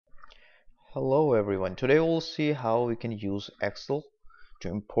Hello everyone. Today we'll see how we can use Excel to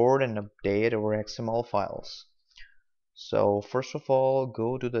import and update our XML files. So first of all,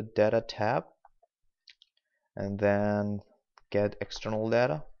 go to the Data tab and then get external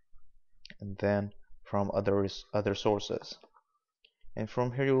data and then from other sources. And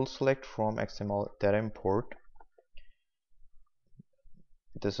from here you will select from XML data import.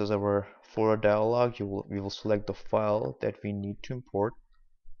 This is our folder dialog. We will select the file that we need to import.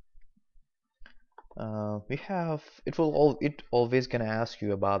 It always gonna ask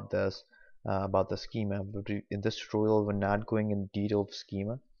you about this about the schema, but in this tutorial we're not going in detail of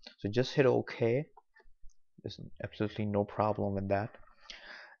schema, so just hit OK. There's absolutely no problem with that.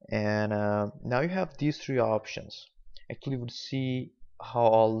 And now you have these three options. Actually, we'll see how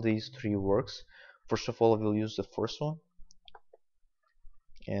all these three works. First of all, we'll use the first one,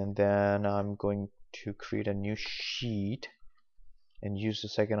 and then I'm going to create a new sheet and use the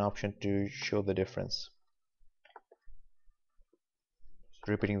second option to show the difference.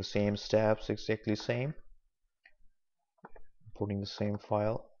 Repeating the same steps, exactly same, importing the same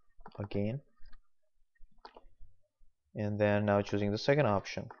file again, and then now choosing the second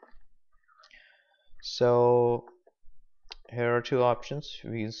option. So here are two options.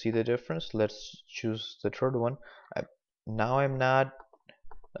 We can see the difference. Let's choose the third one. Now I'm not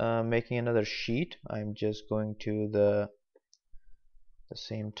making another sheet. I'm just going to the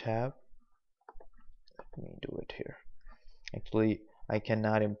same tab. Let me do it here. Actually, I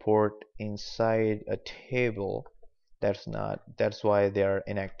cannot import inside a table. That's why they are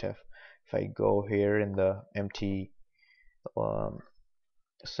inactive. If I go here in the empty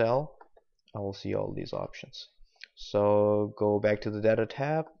cell, I will see all these options. So go back to the Data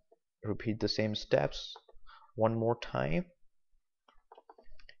tab, repeat the same steps one more time,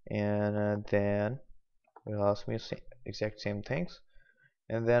 and then it will ask me the exact same things,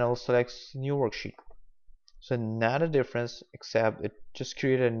 and then I'll select new worksheet. So not a difference, except it just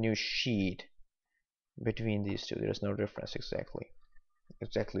created a new sheet between these two. There's no difference,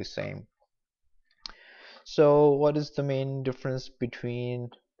 exactly same. So what is the main difference between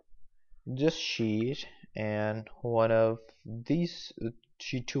this sheet and one of these,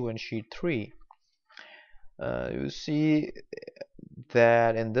 sheet 2 and sheet 3? You see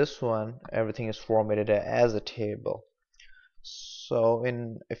that in this one everything is formatted as a table. So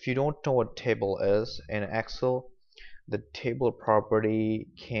if you don't know what table is in Excel, the table property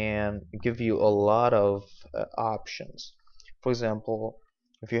can give you a lot of options. For example,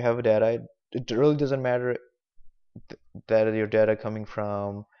 if you have data, it really doesn't matter that your data coming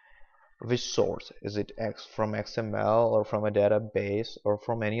from which source. Is it from XML or from a database or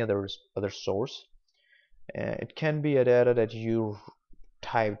from any other source? It can be a data that you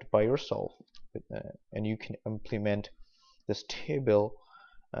typed by yourself, and you can implement this table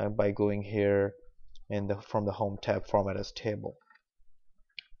by going here from the home tab, format as table.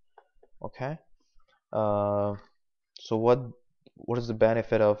 Okay. So what is the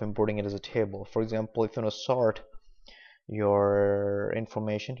benefit of importing it as a table? For example, if you want to sort your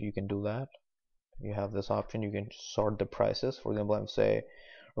information, you can do that. You have this option. You can sort the prices. For example, I'm say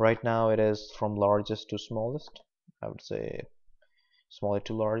right now it is from largest to smallest. I would say smallest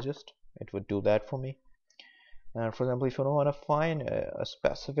to largest. It would do that for me. And for example, if you don't want to find a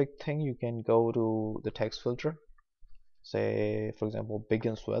specific thing, you can go to the text filter. Say, for example,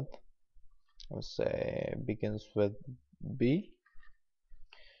 begins with. I would say begins with B.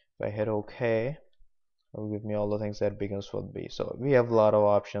 If I hit OK, it will give me all the things that begins with B. So we have a lot of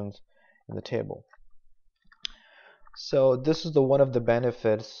options in the table. So this is one of the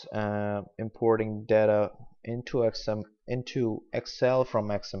benefits importing data into Excel from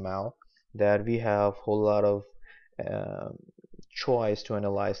XML, that we have a whole lot of choice to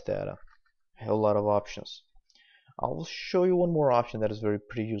analyze data, a whole lot of options. I will show you one more option that is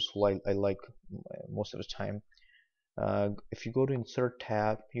pretty useful. I like most of the time. If you go to Insert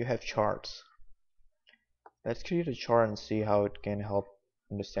tab, you have charts. Let's create a chart and see how it can help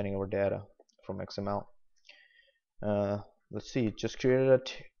understanding our data from XML. Let's see, just created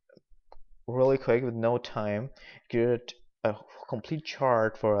it really quick with no time. Created a complete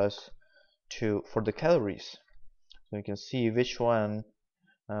chart for us for the calories, so you can see which one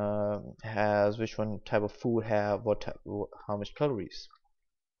which one type of food have how much calories.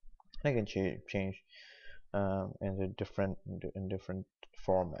 I can change in different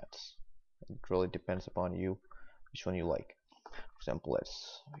formats. It really depends upon you which one you like. For example,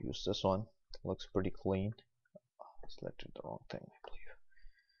 let's use this one. It looks pretty clean. Selected the wrong thing, I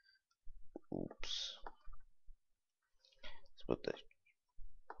believe. Oops. Let's put the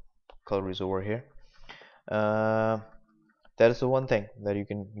calories over here. that is the one thing that you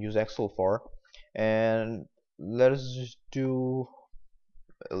can use Excel for. And let's just do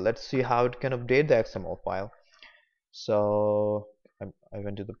let's see how it can update the XML file. So I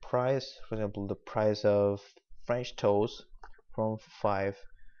went to the price, for example, the price of French toast from 5,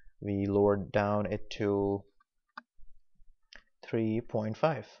 we lowered down it to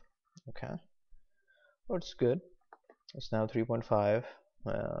 3.5. Okay, oh, it's good. It's now 3.5.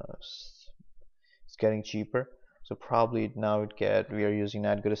 It's getting cheaper, so probably now we are using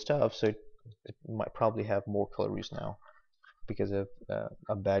that good stuff, so it might probably have more calories now because of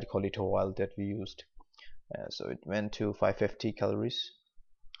a bad quality oil that we used. So it went to 550 calories,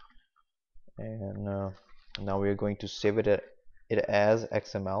 and now we are going to save it as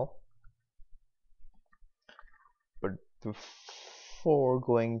XML. But before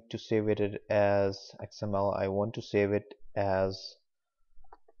going to save it as XML, I want to save it as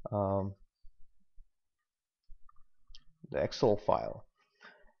the Excel file.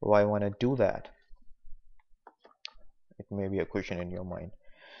 Why I want to do that? It may be a question in your mind.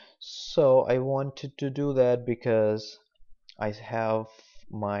 So I wanted to do that because I have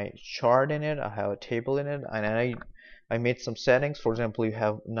my chart in it, I have a table in it, and I made some settings. For example, you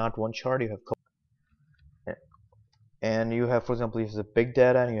have not one chart, you have and you have, for example, this is a big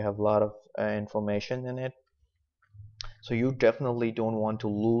data and you have a lot of information in it. So you definitely don't want to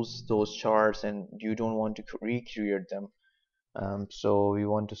lose those charts and you don't want to recreate them. So we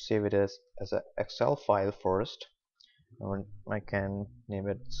want to save it as an Excel file first. Or I can name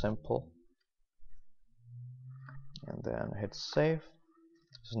it simple and then hit save.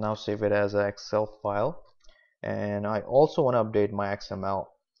 So now save it as an Excel file, and I also want to update my XML.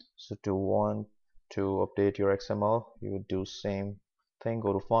 So to update your XML, you would do same thing.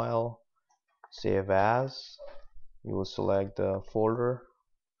 Go to File, Save As. You will select the folder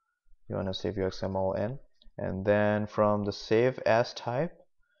you want to save your XML in, and then from the Save As type,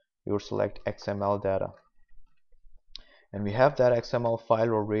 you will select XML data. And we have that XML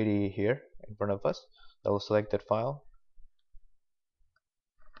file already here in front of us. I will select that file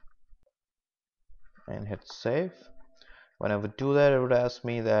and hit save. When I would do that, it would ask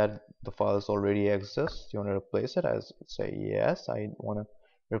me that the files already exist. Do you want to replace it? I would say yes, I want to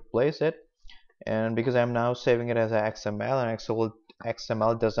replace it. And because I'm now saving it as XML, and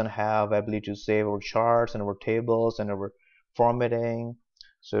XML doesn't have ability to save our charts and our tables and our formatting,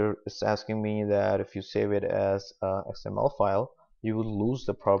 so it's asking me that if you save it as a XML file, you will lose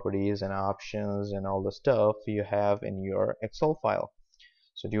the properties and options and all the stuff you have in your Excel file.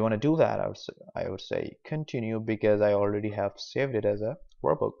 So do you want to do that? I would say continue, because I already have saved it as a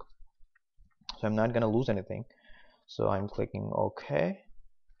workbook, so I'm not going to lose anything. So I'm clicking OK,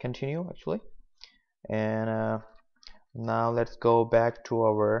 continue actually, and now let's go back to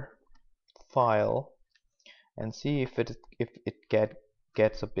our file and see if it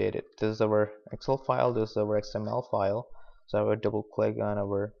gets updated. This is our Excel file, this is our XML file. So I will double click on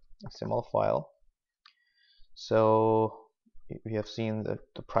our XML file. So we have seen that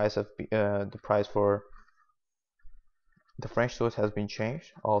the price for the French toast has been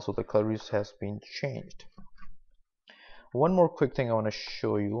changed. Also the calories has been changed. One more quick thing I want to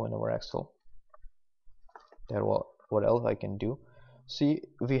show you in our Excel, that what else I can do. See,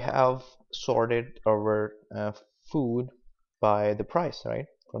 we have sorted our food by the price, right,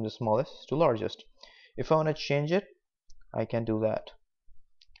 from the smallest to largest. If I want to change it, I can do that,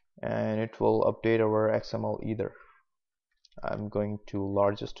 and it will update our XML either. I'm going to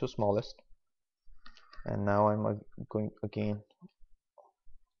largest to smallest, and now I'm going again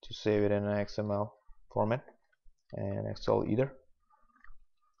to save it in an XML format and Excel either,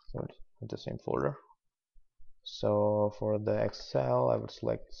 so it's the same folder. So for the Excel, I would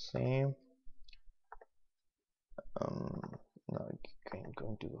select same. Now I'm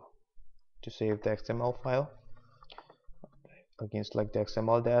going to save the XML file. Again, select the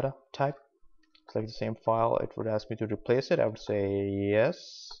XML data type. Select the same file. It would ask me to replace it. I would say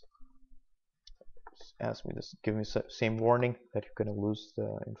yes. Ask me this, give me same warning that you're going to lose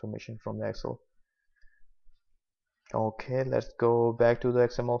the information from the Excel. Okay, let's go back to the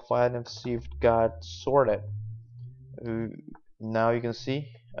XML file and see if it got sorted. Now you can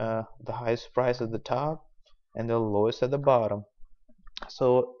see the highest price at the top and the lowest at the bottom.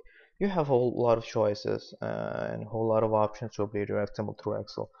 So you have a whole lot of choices and a whole lot of options to update your XML through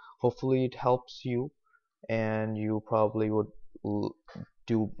Excel. Hopefully it helps you, and you probably would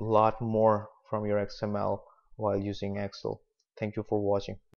do a lot more from your XML while using Excel. Thank you for watching.